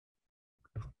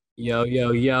Yo,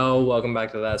 yo, yo, welcome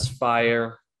back to That's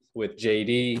Fire with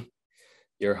JD,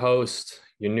 your host,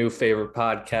 your new favorite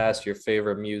podcast, your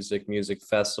favorite music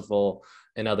festival,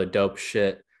 and other dope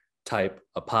shit type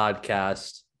of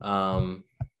podcast.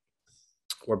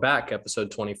 We're back,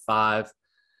 episode 25.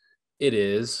 It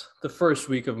is the first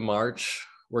week of March.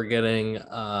 We're getting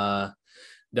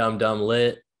dumb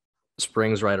lit.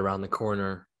 Spring's right around the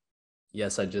corner.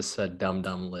 Yes, I just said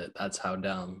dumb lit. That's how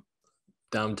dumb.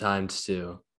 Dumb times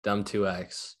two. Dumb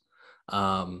 2x.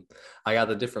 I got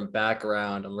the different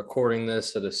background. I'm recording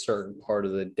this at a certain part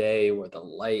of the day where the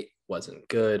light wasn't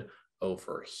good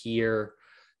over here.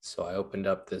 So I opened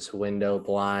up this window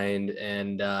blind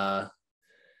and,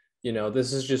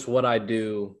 this is just what I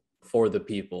do for the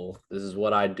people. This is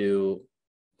what I do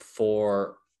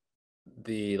for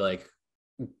the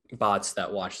bots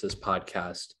that watch this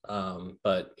podcast.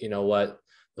 But you know what?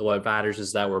 What matters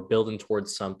is that we're building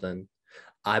towards something.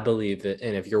 I believe it.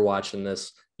 And if you're watching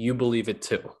this, you believe it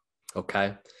too.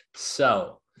 Okay.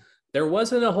 So there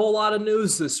wasn't a whole lot of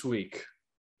news this week.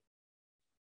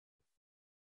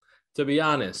 To be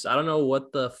honest, I don't know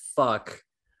what the fuck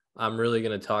I'm really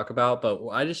going to talk about, but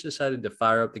I just decided to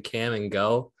fire up the cam and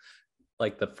go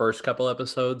like the first couple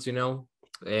episodes,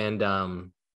 and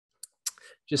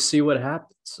just see what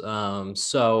happens.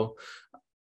 So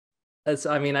I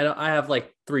have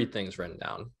like three things written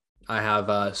down. I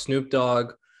have Snoop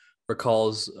Dogg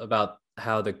recalls about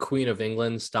how the Queen of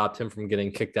England stopped him from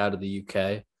getting kicked out of the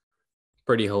UK.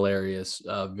 Pretty hilarious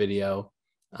video.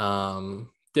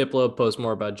 Diplo posts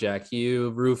more about Jack U.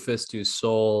 Rufus Du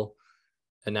Sol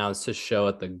announced his show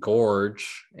at the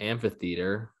Gorge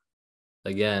Amphitheater.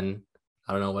 Again,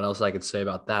 I don't know what else I could say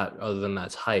about that other than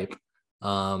that's hype.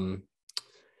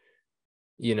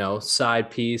 Side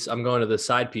piece. I'm going to the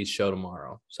Side Piece show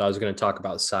tomorrow. So I was going to talk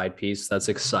about Side Piece. That's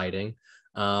exciting.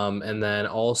 And then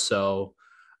also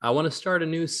I want to start a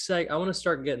new I want to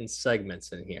start getting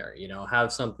segments in here,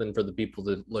 have something for the people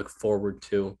to look forward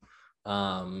to.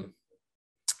 Kind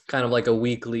of like a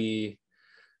weekly,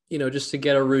 just to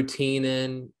get a routine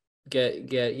in,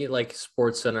 get like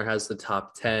Sports Center has the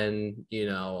top 10,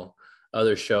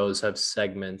 other shows have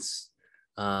segments.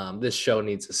 This show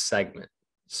needs a segment.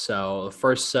 So the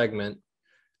first segment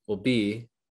will be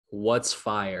What's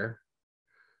Fire?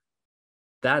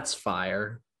 That's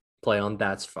Fire. Play on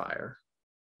That's Fire.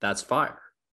 That's Fire.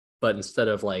 But instead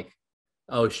of like,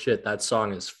 oh shit, that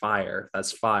song is fire.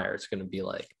 That's fire. It's going to be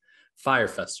like Fyre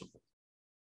Festival.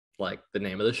 Like the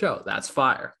name of the show. That's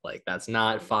Fire. Like that's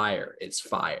not fire. It's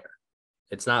fire.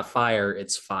 It's not fire.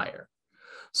 It's fire.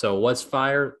 So what's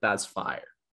fire? That's fire.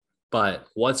 But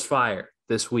what's fire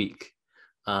this week?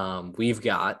 We've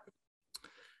got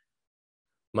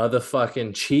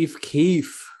motherfucking Chief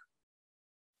Keef.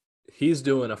 He's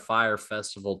doing a Fyre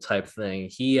Festival type thing.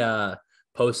 He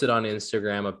posted on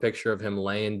Instagram a picture of him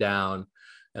laying down,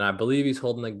 and I believe he's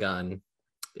holding a gun.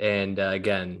 And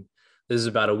again, this is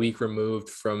about a week removed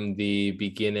from the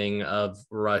beginning of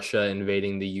Russia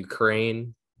invading the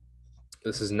Ukraine.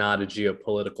 This is not a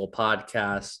geopolitical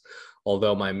podcast.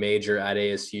 Although my major at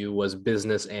ASU was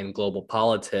business and global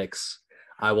politics,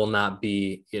 I will not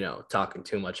be, talking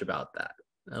too much about that.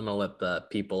 I'm going to let the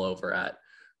people over at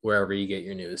wherever you get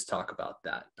your news talk about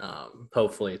that.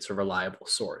 Hopefully it's a reliable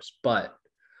source. But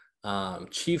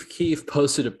Chief Keef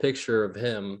posted a picture of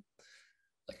him,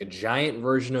 like a giant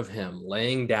version of him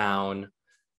laying down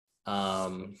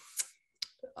on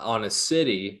a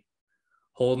city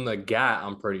holding a gat,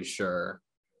 I'm pretty sure.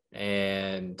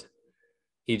 And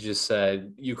he just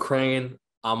said, Ukraine,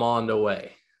 I'm on the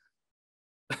way.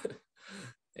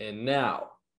 And now,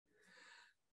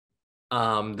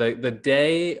 the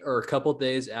day or a couple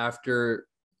days after,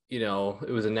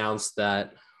 it was announced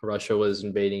that Russia was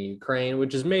invading Ukraine,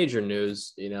 which is major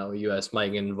news. U.S.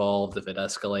 might get involved if it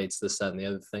escalates, this, that, and the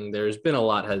other thing. There's been a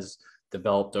lot has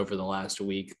developed over the last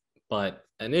week. But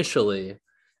initially,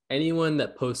 anyone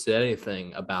that posted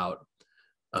anything about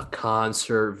a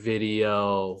concert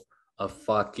video, a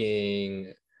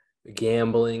fucking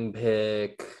gambling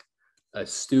pic, a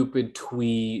stupid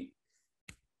tweet,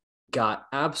 got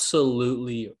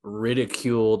absolutely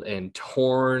ridiculed and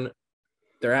torn.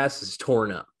 Their asses torn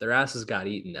up. Their asses got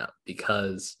eaten up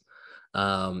because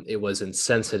it was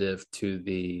insensitive to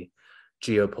the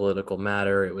geopolitical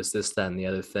matter. It was this, that, and the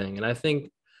other thing. And I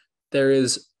think there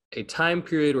is a time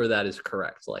period where that is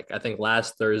correct. Like I think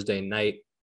last Thursday night,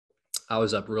 I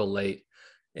was up real late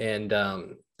and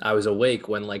I was awake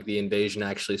when like the invasion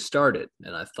actually started.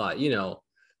 And I thought,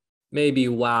 maybe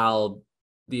while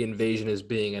the invasion is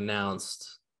being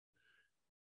announced,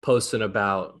 posting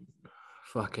about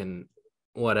fucking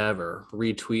whatever,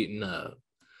 retweeting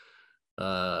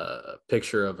a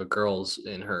picture of a girl's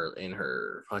in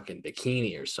her fucking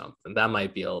bikini or something. That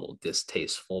might be a little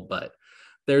distasteful, but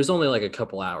there's only like a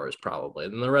couple hours probably.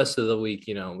 And the rest of the week,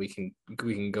 we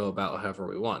can go about however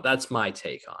we want. That's my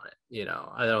take on it.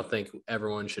 I don't think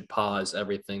everyone should pause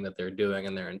everything that they're doing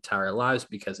in their entire lives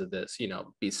because of this,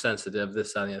 be sensitive,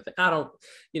 this, that, and the other thing. I don't,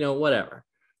 whatever.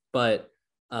 But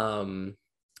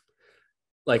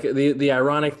like the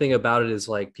ironic thing about it is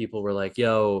like people were like,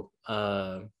 yo,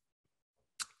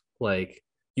 like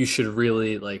you should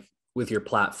really like with your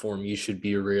platform, you should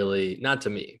be really, not to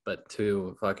me, but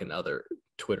to fucking other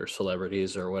Twitter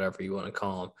celebrities or whatever you want to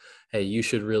call them. Hey, you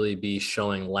should really be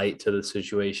showing light to the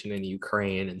situation in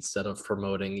Ukraine instead of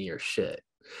promoting your shit,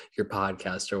 your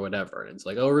podcast or whatever. And it's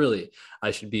like, oh, really?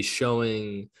 I should be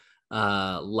showing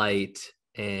light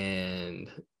and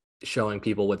showing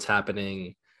people what's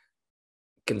happening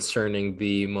concerning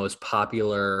the most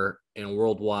popular and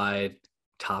worldwide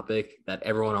topic that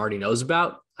everyone already knows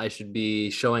about. I should be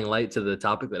showing light to the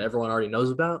topic that everyone already knows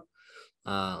about.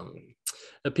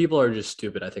 The people are just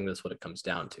stupid. I think that's what it comes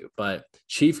down to. But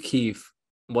Chief Keef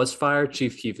was Fyre.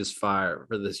 Chief Keef is Fyre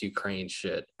for this Ukraine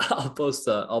shit.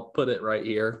 I'll put it right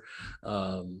here.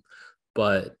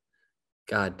 But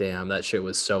goddamn, that shit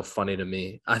was so funny to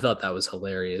me. I thought that was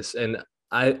hilarious. And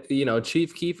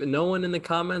Chief Keef, and no one in the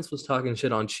comments was talking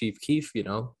shit on Chief Keef, They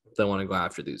want to go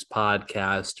after these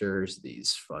podcasters,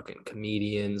 these fucking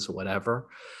comedians, whatever.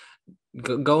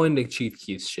 Go into Chief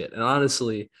Keef's shit. And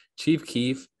honestly,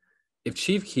 if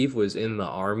Chief Keef was in the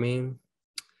army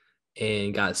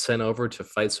and got sent over to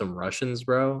fight some Russians,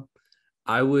 bro,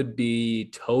 I would be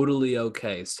totally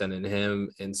okay sending him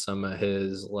and some of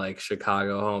his like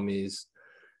Chicago homies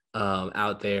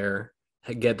out there,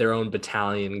 get their own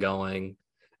battalion going.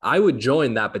 I would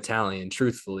join that battalion,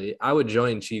 truthfully. I would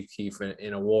join Chief Keef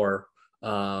in a war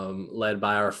led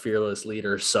by our fearless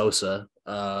leader, Sosa.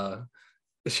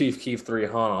 Chief Keef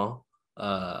 300.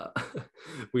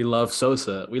 We love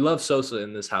Sosa. We love Sosa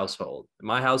in this household. In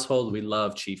my household, we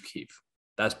love Chief Keef.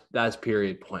 That's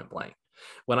period, point blank.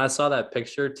 When I saw that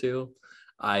picture too,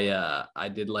 I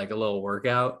did like a little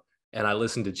workout and I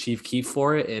listened to Chief Keef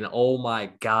for it. And oh my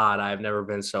God, I've never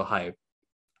been so hyped.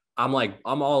 I'm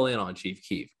all in on Chief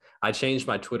Keef. I changed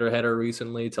my Twitter header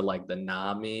recently to like the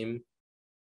nah meme,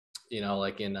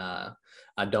 like in I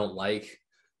don't like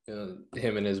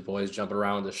him and his boys jumping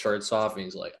around with the shirts off, and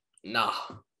he's like, nah.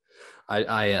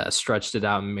 I stretched it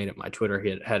out and made it my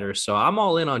Twitter header. So I'm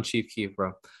all in on Chief Keef,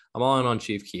 bro. I'm all in on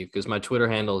Chief Keef because my Twitter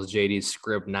handle is JD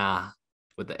Scrib Nah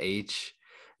with the H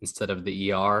instead of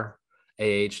the ER,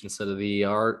 AH instead of the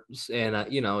ER.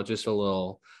 And, just a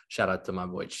little shout out to my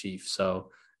boy Chief.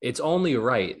 So it's only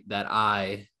right that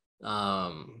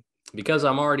because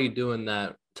I'm already doing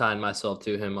that, tying myself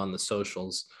to him on the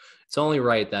socials, it's only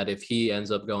right that if he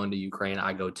ends up going to Ukraine,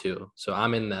 I go too. So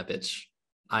I'm in that bitch.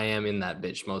 I am in that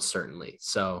bitch, most certainly.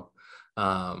 So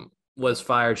was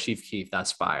Fyre Chief Keef?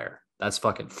 That's Fyre. That's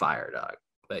fucking Fyre, dog.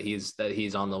 That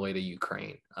he's on the way to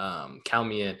Ukraine. Count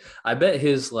me in. I bet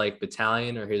his like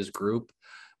battalion or his group,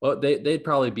 well, they'd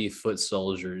probably be foot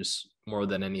soldiers more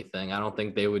than anything. I don't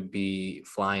think they would be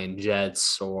flying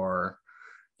jets or,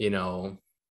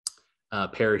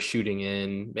 parachuting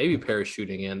in. Maybe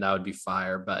parachuting in, that would be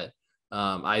Fyre. But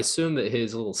I assume that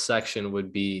his little section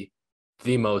would be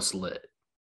the most lit.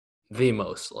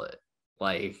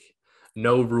 Like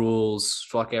no rules,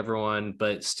 fuck everyone,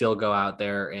 but still go out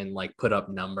there and like put up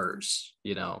numbers,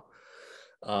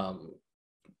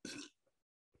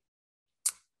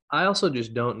 I also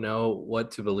just don't know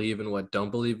what to believe and what don't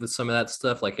believe with some of that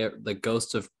stuff. Like the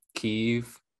ghost of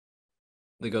Kiev,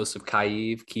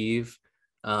 Kiev,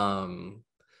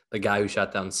 the guy who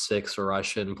shot down 6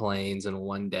 Russian planes in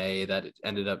one day that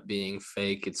ended up being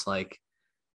fake. It's like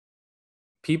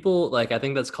people, like, I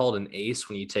think that's called an ace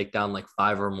when you take down like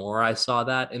 5 or more. I saw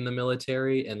that in the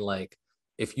military. And like,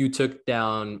 if you took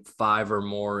down 5 or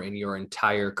more in your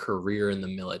entire career in the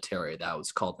military, that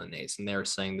was called an ace. And they were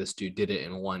saying this dude did it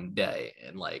in one day,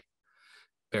 and like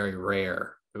very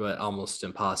rare, but almost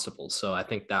impossible. So I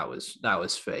think that was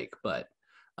fake. But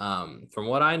from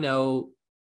what I know,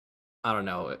 I don't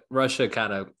know. Russia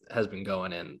kind of has been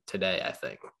going in today, I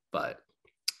think. But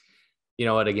you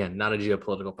know what? Again, not a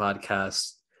geopolitical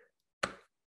podcast,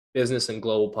 business and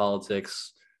global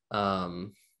politics.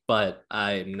 But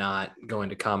I'm not going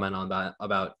to comment on that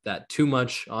about that too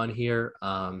much on here.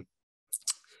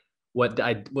 What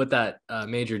that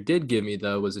major did give me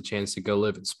though was a chance to go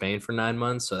live in Spain for 9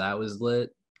 months, so that was lit.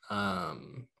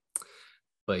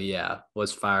 But yeah,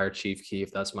 was Fyre Chief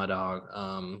Keef. That's my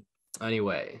dog.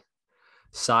 Anyway,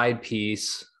 side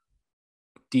piece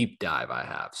deep dive I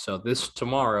have. So this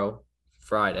tomorrow,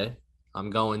 Friday, I'm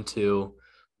going to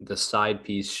the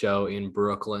SIDEPIECE show in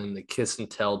Brooklyn, the Kiss and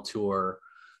Tell tour.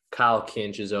 Kyle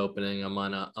Kinch is opening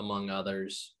among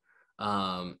others.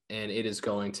 And it is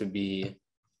going to be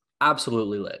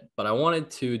absolutely lit. But I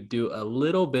wanted to do a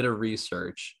little bit of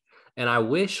research, and I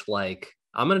wish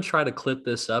I'm going to try to clip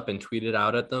this up and tweet it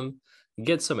out at them,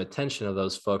 get some attention of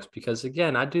those folks, because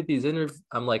again, I do these interviews.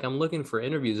 I'm looking for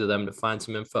interviews of them to find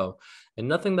some info, and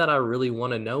nothing that I really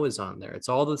want to know is on there. It's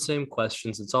all the same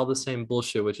questions. It's all the same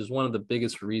bullshit, which is one of the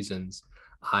biggest reasons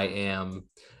I am,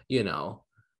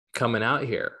 coming out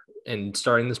here and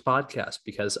starting this podcast,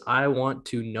 because I want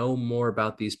to know more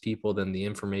about these people than the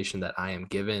information that I am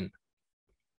given.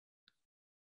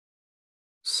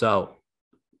 So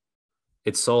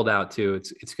it's sold out too.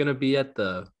 It's gonna be at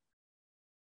the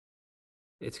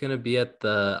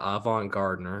Avant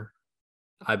Gardner.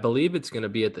 I believe it's gonna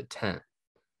be at the tent,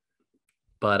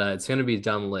 but it's gonna be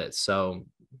done lit. So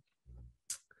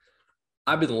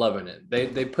I've been loving it.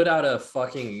 They put out a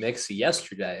fucking mix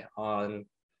yesterday on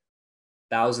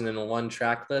 1001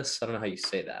 track list. I don't know how you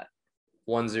say that.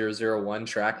 1001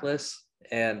 track list.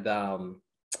 And about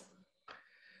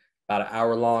an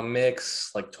hour-long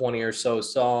mix, like 20 or so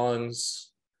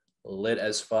songs, lit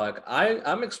as fuck.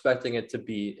 I'm expecting it to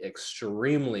be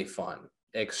extremely fun.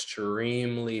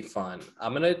 Extremely fun.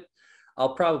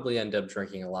 I'll probably end up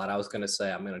drinking a lot. I was gonna say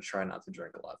I'm gonna try not to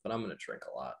drink a lot, but I'm gonna drink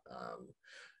a lot.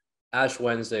 Ash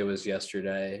Wednesday was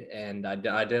yesterday, and I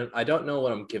don't know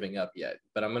what I'm giving up yet,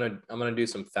 but I'm gonna do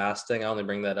some fasting. I only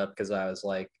bring that up because I was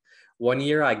like, one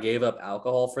year I gave up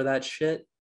alcohol for that shit,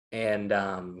 and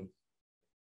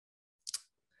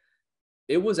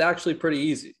it was actually pretty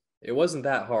easy. It wasn't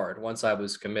that hard once I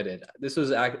was committed. This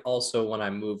was also when I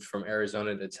moved from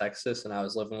Arizona to Texas, and I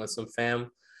was living with some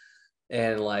fam,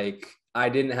 and I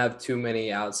didn't have too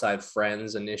many outside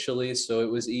friends initially, so it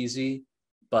was easy.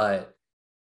 But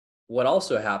what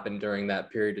also happened during that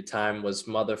period of time was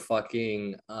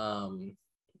motherfucking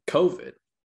COVID.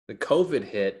 The COVID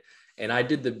hit, and I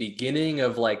did the beginning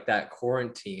of that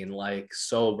quarantine,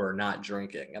 sober, not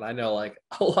drinking. And I know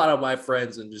a lot of my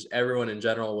friends and just everyone in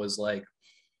general was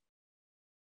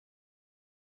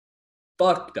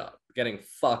fucked up, getting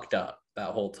fucked up that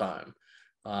whole time.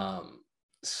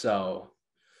 So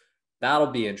that'll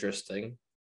be interesting.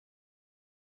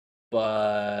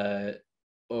 But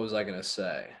what was I going to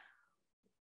say?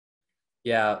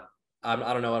 Yeah, I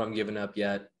don't know what I'm giving up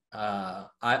yet.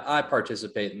 I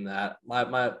participate in that.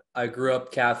 I grew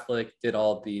up Catholic, did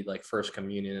all the first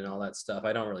communion and all that stuff.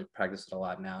 I don't really practice it a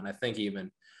lot now, and I think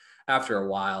even after a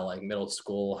while, middle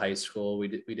school, high school, we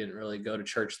didn't really go to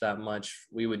church that much.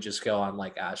 We would just go on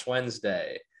Ash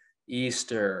Wednesday,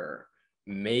 Easter,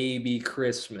 maybe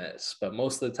Christmas, but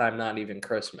most of the time not even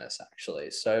Christmas actually.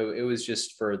 So it was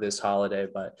just for this holiday.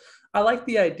 But I like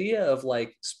the idea of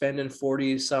spending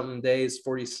 40 something days,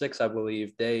 46 I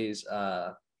believe days,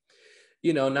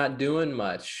 not doing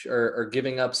much or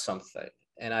giving up something.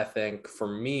 And I think for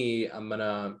me, I don't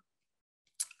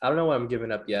know what I'm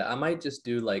giving up yet. I might just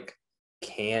do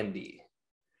candy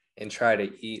and try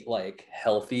to eat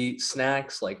healthy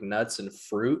snacks like nuts and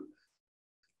fruit.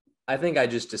 I think I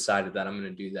just decided that I'm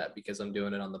going to do that because I'm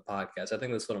doing it on the podcast. I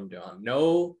think that's what I'm doing.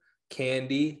 No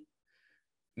candy,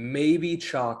 maybe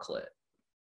chocolate,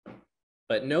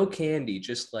 but no candy,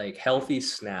 just healthy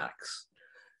snacks.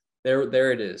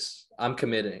 There it is. I'm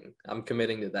committing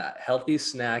to that. Healthy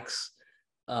snacks,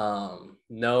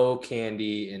 no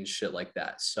candy and shit like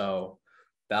that. So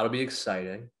that'll be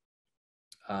exciting.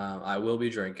 I will be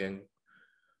drinking.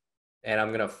 And I'm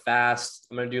going to fast.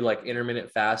 I'm going to do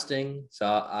intermittent fasting. So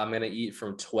I'm going to eat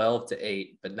from 12 to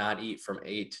 8, but not eat from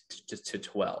 8 to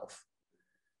 12.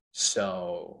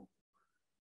 So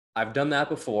I've done that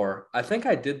before. I think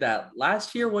I did that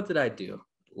last year. What did I do?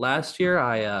 Last year,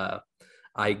 I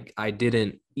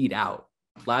didn't eat out.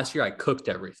 Last year, I cooked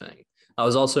everything. I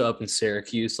was also up in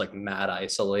Syracuse, mad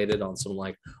isolated on some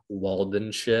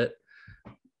Walden shit,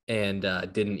 and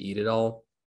didn't eat it all.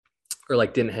 Or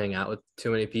didn't hang out with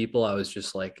too many people. I was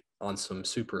just on some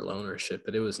super loner shit,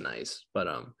 but it was nice. But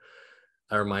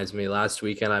that reminds me, last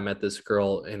weekend I met this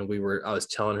girl and I was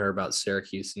telling her about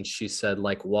Syracuse, and she said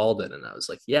Walden, and I was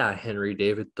yeah, Henry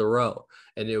David Thoreau.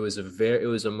 And it was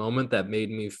a moment that made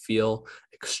me feel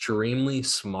extremely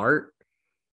smart,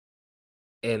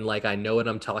 and I know what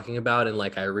I'm talking about, and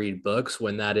I read books,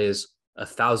 when that is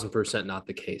 1,000% not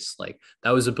the case.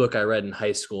 That was a book I read in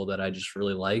high school that I just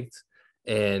really liked.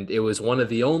 And it was one of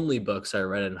the only books I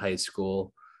read in high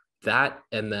school. That,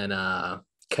 and then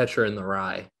Catcher in the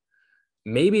Rye.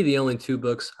 Maybe the only two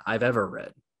books I've ever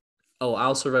read. Oh, I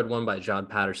also read one by John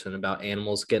Patterson about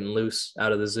animals getting loose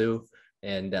out of the zoo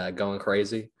and going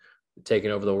crazy.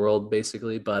 taking over the world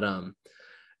basically. But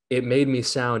it made me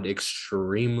sound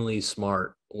extremely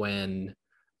smart when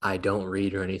I don't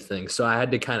read or anything. So I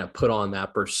had to kind of put on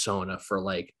that persona for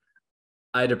like,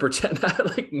 I had to pretend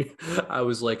that like I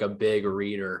was like a big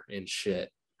reader and shit.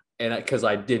 And because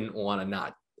I didn't want to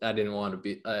not, I didn't want to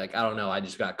be like, I don't know. I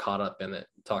just got caught up in it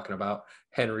talking about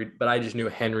Henry, but I just knew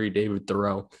Henry David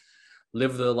Thoreau.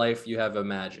 Live the life you have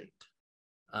imagined.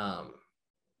 Um,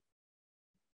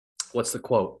 what's the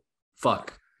quote?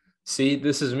 Fuck. See,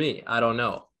 this is me. I don't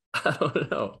know. I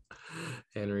don't know.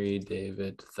 Henry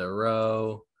David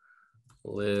Thoreau,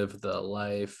 live the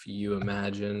life you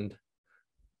imagined.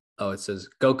 Oh, it says,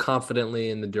 go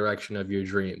confidently in the direction of your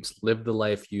dreams. Live the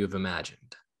life you have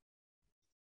imagined.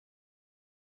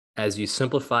 As you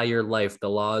simplify your life, the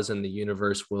laws in the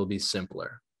universe will be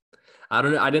simpler. I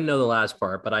don't know. I didn't know the last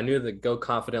part, but I knew that go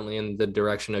confidently in the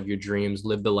direction of your dreams,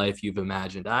 live the life you've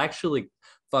imagined. I actually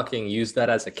fucking used that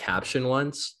as a caption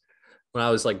once when I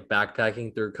was like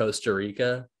backpacking through Costa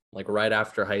Rica, like right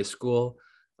after high school.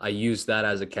 I used that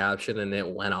as a caption and it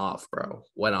went off, bro.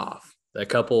 Went off. A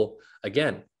couple,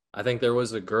 again, I think there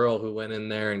was a girl who went in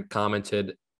there and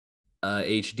commented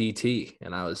HDT.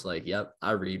 And I was like, yep,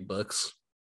 I read books.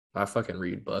 I fucking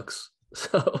read books.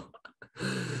 So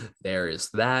there is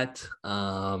that.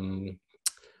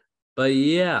 But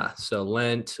yeah, so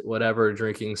Lent, whatever,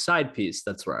 drinking side piece.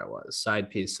 That's where I was. Side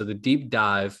piece. So the deep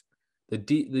dive, the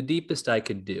deepest I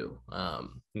could do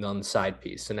on the side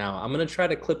piece. So now I'm gonna try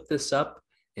to clip this up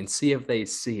and see if they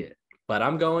see it. But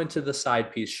I'm going to the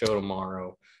side piece show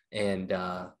tomorrow, and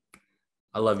I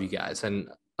love you guys. And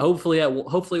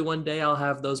hopefully one day I'll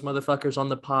have those motherfuckers on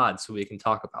the pod so we can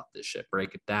talk about this shit,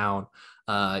 break it down,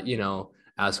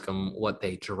 ask them what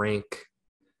they drink,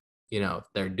 if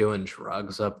they're doing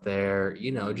drugs up there,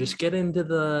 just get into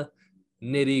the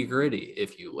nitty gritty,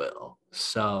 if you will.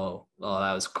 So, oh,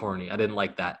 that was corny. I didn't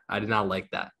like that. I did not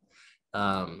like that.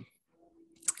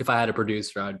 If I had a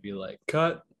producer, I'd be like,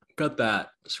 cut that,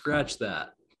 scratch that.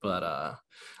 But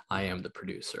I am the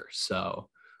producer. So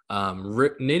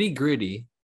nitty gritty,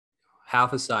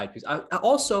 half a side piece.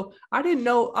 I didn't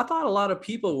know. I thought a lot of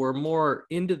people were more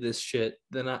into this shit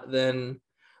than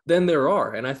there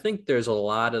are, and I think there's a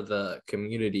lot of the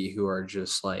community who are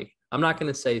just like, I'm not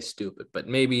going to say stupid, but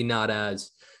maybe not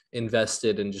as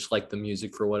invested in just like the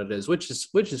music for what it is, which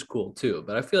is cool too.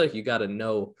 But I feel like you got to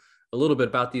know a little bit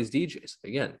about these DJs.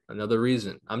 Again, another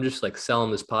reason I'm just like selling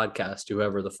this podcast to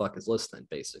whoever the fuck is listening,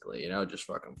 basically, just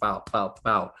fucking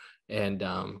pow. And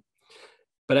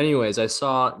but anyways, I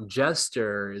saw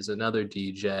Jester is another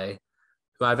DJ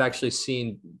who I've actually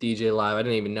seen DJ live. I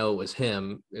didn't even know it was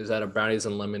him. It was at a Brownies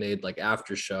and Lemonade like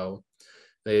after show.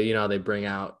 They bring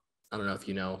out, I don't know if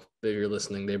if you're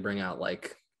listening, they bring out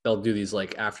like, they'll do these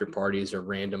like after parties or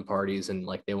random parties, and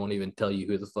like they won't even tell you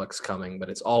who the fuck's coming, but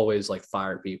it's always like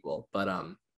Fyre people. But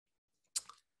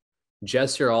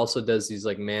Jester also does these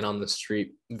like man on the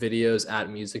street videos at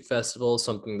music festivals,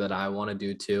 something that I want to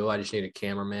do too. I just need a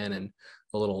cameraman and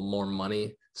a little more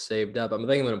money saved up. I'm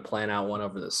thinking I'm going to plan out one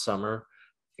over the summer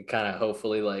and kind of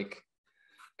hopefully like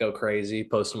go crazy,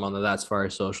 post them on the That's Fire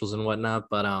socials and whatnot.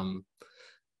 But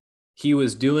he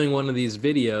was doing one of these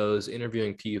videos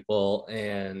interviewing people,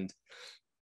 and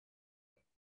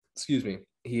excuse me,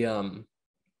 he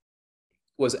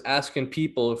was asking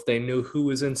people if they knew who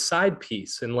was in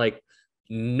SIDEPIECE, and like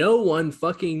no one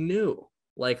fucking knew.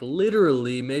 Like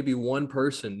literally maybe one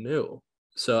person knew.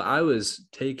 So I was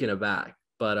taken aback.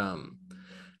 But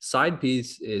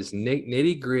SIDEPIECE is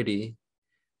nitty gritty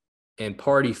and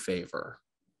party favor.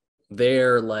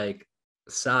 Their like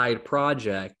side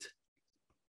project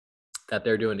that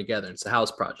they're doing together. It's a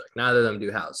house project. Neither of them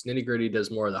do house. Nitty gritty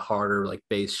does more of the harder like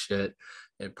bass shit,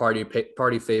 and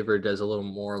party favor does a little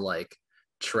more like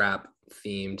trap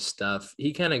themed stuff.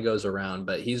 He kind of goes around,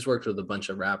 but he's worked with a bunch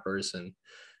of rappers and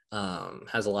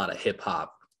has a lot of hip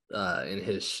hop in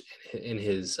his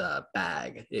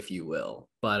bag, if you will.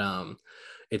 But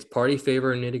it's party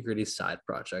favor and nitty gritty side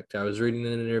project. I was reading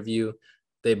an interview.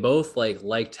 They both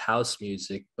liked house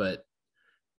music, but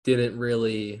didn't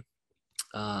really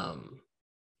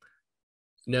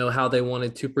know how they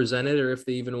wanted to present it, or if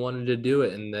they even wanted to do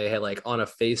it. And they had like on a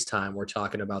FaceTime, we're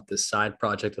talking about this side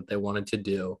project that they wanted to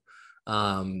do.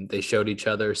 They showed each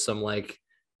other some like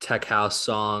tech house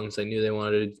songs. They knew they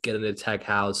wanted to get into tech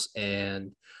house,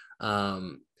 and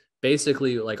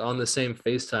basically like on the same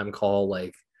FaceTime call,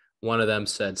 like one of them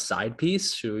said, side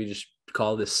piece, should we just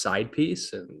call this side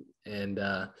piece? And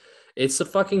it's a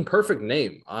fucking perfect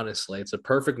name. Honestly, it's a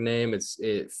perfect name.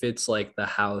 It fits like the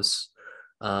house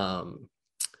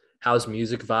house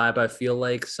music vibe. I feel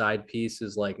like side piece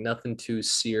is like nothing too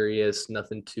serious,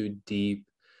 nothing too deep,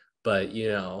 but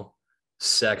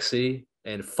sexy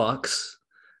and fucks,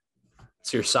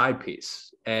 it's your side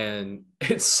piece. And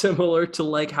it's similar to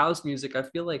like house music. I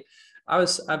feel like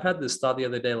I've had this thought the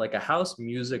other day, like a house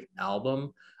music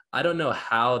album. I don't know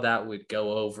how that would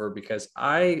go over because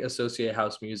I associate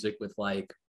house music with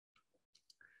like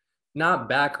not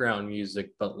background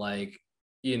music, but like,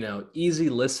 easy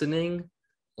listening.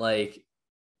 Like,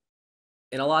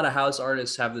 and a lot of house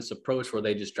artists have this approach where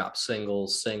they just drop single,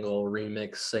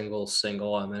 remix,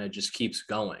 single, and then it just keeps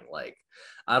going. Like,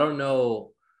 I don't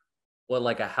know what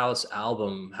like a house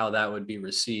album, how that would be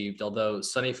received. Although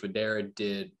Sonny Fodera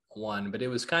did one, but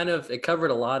it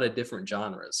covered a lot of different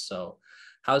genres. So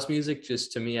house music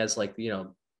just to me as like,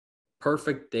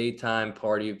 perfect daytime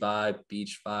party vibe,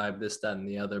 beach vibe, this, that, and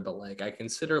the other. But like I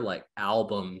consider like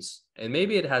albums, and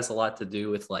maybe it has a lot to do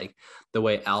with like the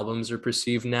way albums are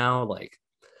perceived now. Like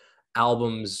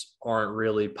albums aren't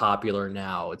really popular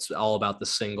now. It's all about the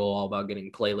single, all about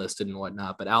getting playlisted and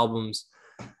whatnot. But albums,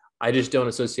 I just don't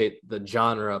associate the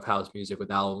genre of house music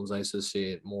with albums. I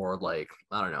associate more like,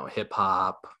 I don't know, hip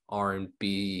hop,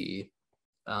 R&B,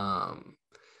 um,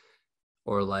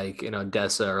 or like,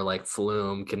 Dessa or like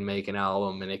Flume can make an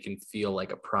album and it can feel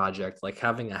like a project. Like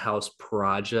having a house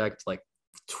project, like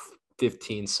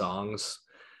 15 songs,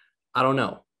 I don't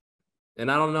know. And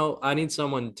I don't know. I need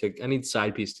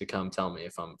Side Piece to come tell me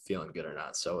if I'm feeling good or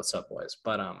not. So what's up, boys?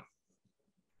 But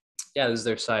yeah, this is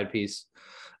their side piece,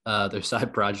 their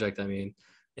side project, I mean.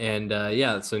 And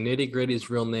yeah, so Nitty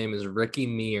Gritty's real name is Ricky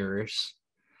Mears.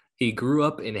 He grew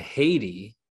up in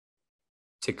Haiti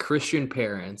to Christian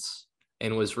parents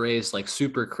and was raised like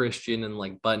super Christian and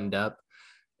like buttoned up,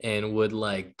 and would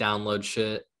like download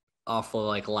shit off of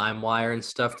like LimeWire and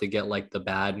stuff to get like the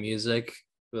bad music.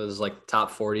 It was like top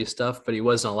 40 stuff, but he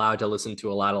wasn't allowed to listen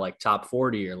to a lot of like top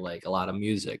 40 or like a lot of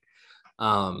music.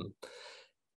 Um,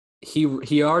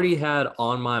 he already had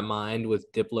On My Mind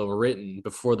with Diplo written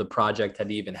before the project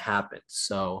had even happened.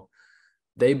 So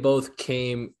they both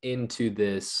came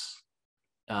into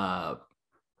uh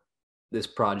this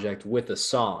project with a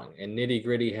song, and Nitty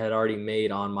Gritty had already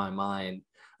made On My Mind,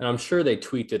 and I'm sure they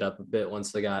tweaked it up a bit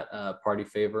once they got Party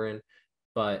Favor in.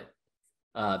 But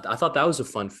I thought that was a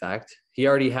fun fact. He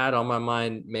already had On My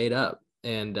Mind made up,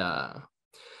 and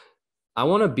I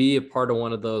want to be a part of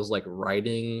one of those like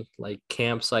writing like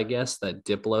camps, I guess, that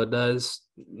Diplo does.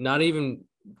 Not even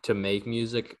to make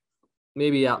music.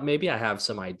 Maybe I have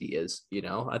some ideas,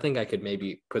 I think I could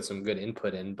maybe put some good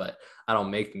input in, but I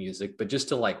don't make music. But just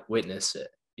to like witness it,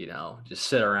 just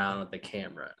sit around with the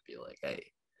camera and be like, hey,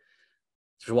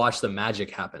 just watch the magic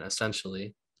happen,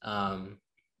 essentially. But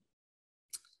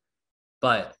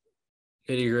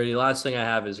Nitty Gritty, last thing I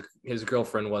have is his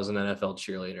girlfriend was an NFL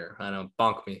cheerleader. I know,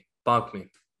 bonk me. I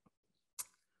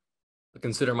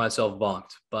consider myself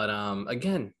bonked. But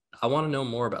again, I want to know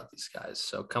more about these guys.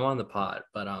 So come on the pod.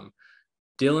 But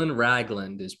Dylan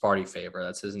Ragland is Party Favor.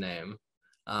 That's his name.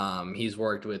 He's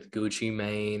worked with Gucci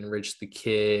Mane, Rich the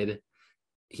Kid.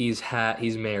 He's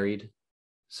married,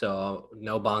 so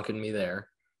no bonking me there.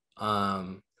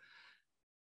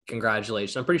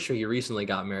 Congratulations. I'm pretty sure he recently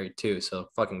got married too. So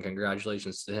fucking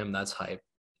congratulations to him. That's hype.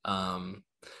 And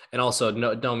also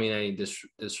no, don't mean any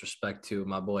disrespect to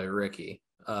my boy Ricky.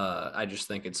 I just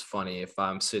think it's funny if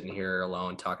I'm sitting here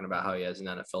alone talking about how he has an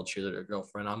NFL cheerleader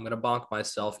girlfriend, I'm gonna bonk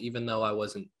myself, even though I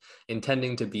wasn't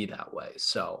intending to be that way.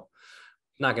 So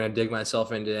I'm not gonna dig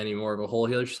myself into any more of a hole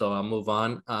here. So I'll move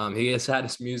on. He has had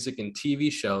his music in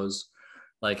TV shows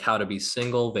like How to Be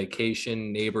Single,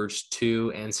 Vacation, Neighbors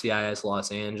 2, NCIS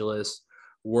Los Angeles.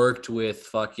 Worked with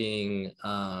fucking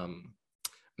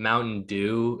Mountain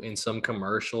Dew in some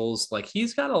commercials. Like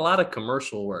he's got a lot of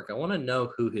commercial work. I want to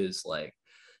know who his like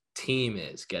team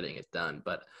is getting it done.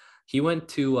 But he went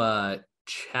to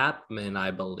Chapman, I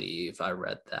believe. I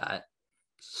read that.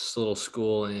 This little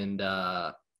school in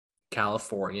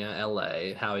California,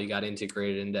 LA, how he got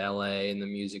integrated into LA and the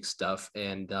music stuff,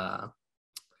 and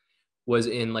was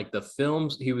in like the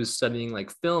films. He was studying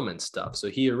like film and stuff. So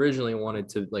he originally wanted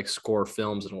to like score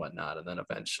films and whatnot, and then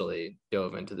eventually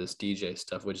dove into this DJ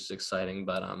stuff, which is exciting.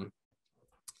 But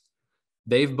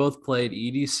they've both played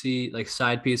EDC, like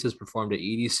Side Pieces performed at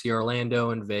EDC Orlando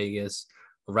and Vegas,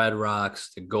 Red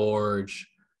Rocks, the Gorge,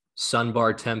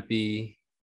 Sunbar Tempe,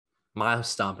 my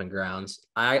stomping grounds.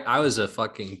 I was a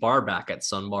fucking bar back at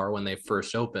Sunbar when they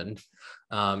first opened.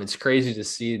 It's crazy to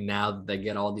see now that they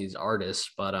get all these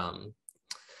artists, but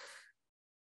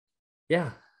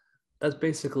yeah, that's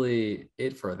basically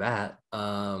it for that.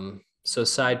 So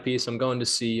Side Piece, I'm going to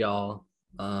see y'all.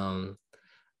 I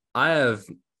have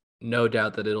no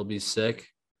doubt that it'll be sick.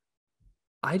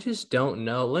 I just don't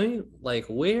know. Let me like,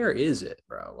 where is it,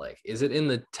 bro? Like, is it in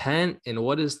the tent? And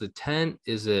what is the tent?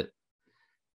 Is it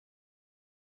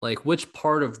like which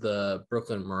part of the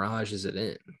Brooklyn Mirage is it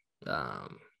in?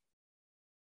 Um,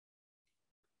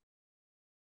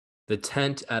 the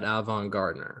tent at Avant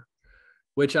Gardner,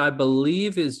 which I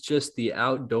believe is just the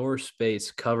outdoor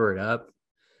space covered up.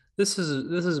 This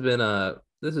has been a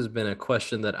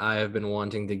question that I have been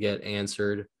wanting to get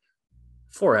answered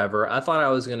forever. I thought I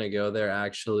was gonna go there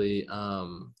actually. I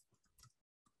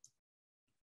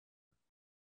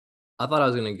thought I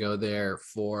was gonna go there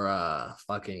for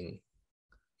fucking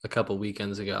a couple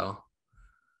weekends ago,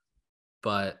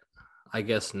 but I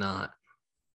guess not.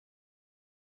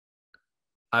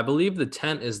 I believe the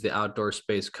tent is the outdoor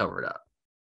space covered up.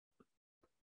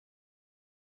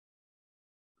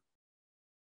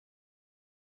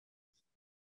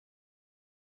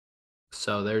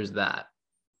 So there's that.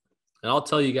 And I'll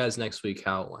tell you guys next week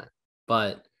how it went.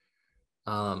 But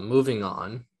moving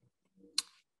on,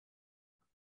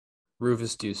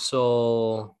 Rufus Du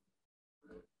Sol.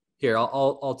 Here,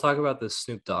 I'll talk about the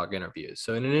Snoop Dogg interview.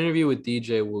 So, in an interview with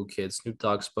DJ Woo Kid, Snoop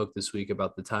Dogg spoke this week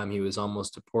about the time he was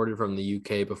almost deported from the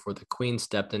UK before the Queen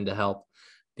stepped in to help.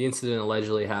 The incident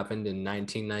allegedly happened in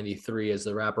 1993 as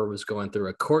the rapper was going through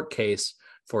a court case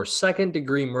for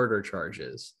second-degree murder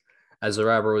charges. As the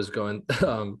rapper was going,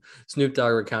 Snoop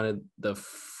Dogg recounted the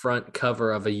front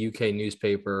cover of a UK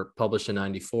newspaper published in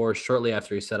 '94, shortly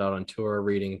after he set out on tour,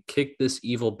 reading "Kick this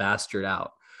evil bastard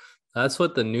out." That's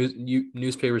what the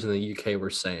newspapers in the UK were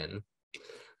saying,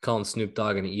 calling Snoop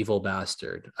Dogg an evil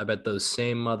bastard. I bet those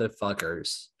same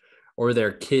motherfuckers or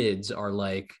their kids are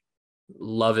like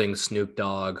loving Snoop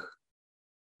Dogg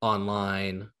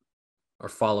online or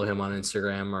follow him on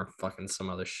Instagram or fucking some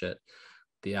other shit.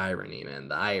 The irony, man,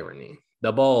 the irony.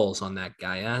 The balls on that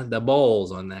guy, huh? The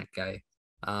balls on that guy.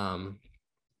 Um,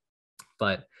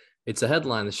 but it's a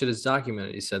headline. The shit is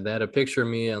documented. He said they had a picture of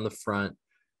me on the front.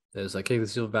 It was like, hey,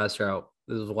 this evil bastard out.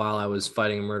 This was while I was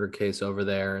fighting a murder case over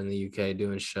there in the UK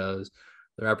doing shows.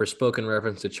 The rapper spoke in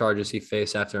reference to charges he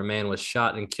faced after a man was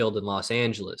shot and killed in Los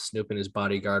Angeles. Snoop and his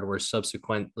bodyguard were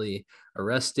subsequently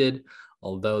arrested,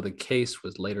 although the case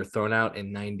was later thrown out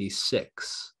in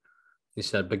 '96. He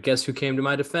said, but guess who came to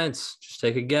my defense? Just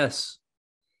take a guess.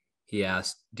 He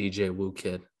asked DJ Woo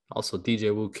Kid. Also,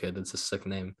 DJ Woo Kid, that's a sick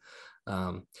name.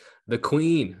 The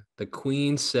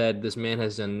Queen said, this man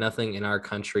has done nothing in our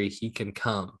country. He can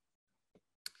come.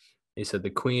 He said, the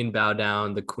Queen bow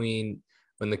down. The Queen,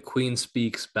 when the Queen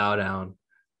speaks, bow down.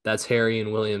 That's Harry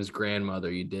and William's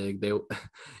grandmother. You dig? You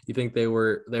think they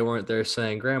weren't there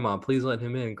saying, Grandma, please let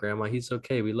him in. Grandma, he's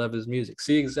okay. We love his music.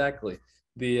 See, exactly.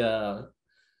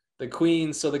 The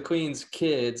Queen, so the Queen's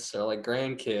kids or like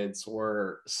grandkids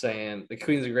were saying the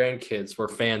Queen's grandkids were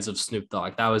fans of Snoop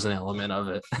Dogg. That was an element of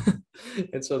it.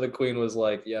 And so the Queen was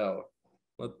like, yo,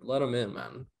 let him in,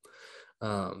 man.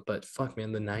 But fuck,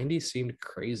 man, the '90s seemed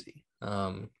crazy.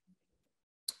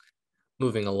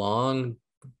 Moving along,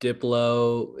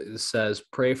 Diplo says,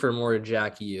 pray for more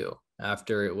Jackie U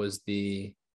after it was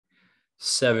the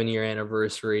 7-year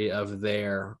anniversary of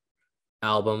their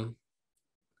album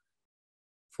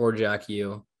for Jackie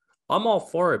U. I'm all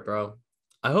for it, bro.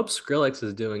 I hope Skrillex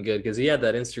is doing good because he had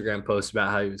that Instagram post about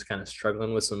how he was kind of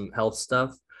struggling with some health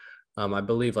stuff. I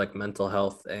believe like mental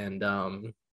health, and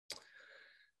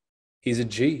he's a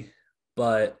G.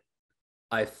 But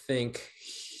I think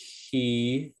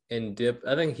I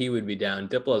think he would be down.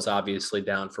 Diplo's obviously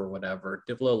down for whatever.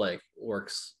 Diplo like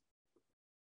works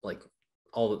like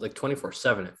all like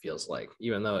 24/7. It feels like,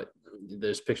 even though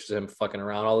there's pictures of him fucking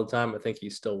around all the time, I think he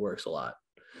still works a lot.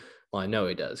 Well, I know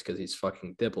he does because he's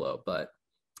fucking Diplo, but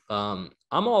I'm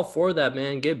all for that,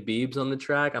 man. Get Biebs on the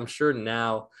track. I'm sure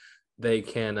now they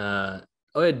can. Oh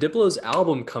yeah, Diplo's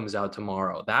album comes out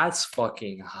tomorrow. That's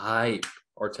fucking hype,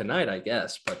 or tonight, I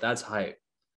guess. But that's hype.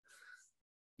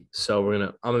 So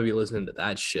I'm gonna be listening to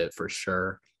that shit for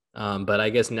sure. But I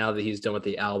guess now that he's done with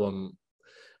the album,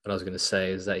 what I was gonna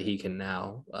say is that he can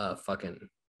now fucking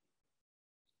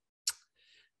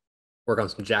work on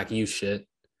some Jack U shit.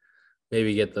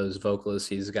 Maybe get those vocalists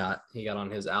he got on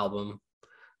his album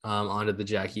onto the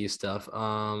Jack U stuff.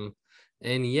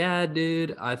 And yeah,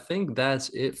 dude, I think that's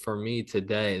it for me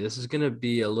today. This is gonna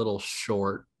be a little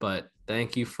short, but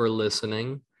thank you for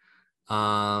listening.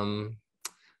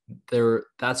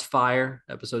 That's Fyre,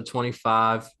 episode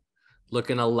 25,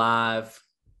 looking alive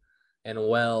and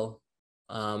well.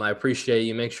 I appreciate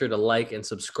you. Make sure to like and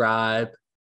subscribe.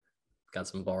 Got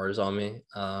some bars on me.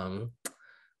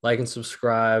 Like and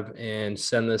subscribe and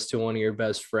send this to one of your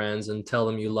best friends and tell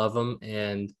them you love them.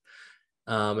 And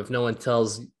if no one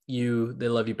tells you they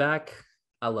love you back,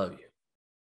 I love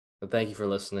you. And thank you for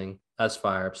listening. That's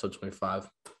Fyre, episode 25.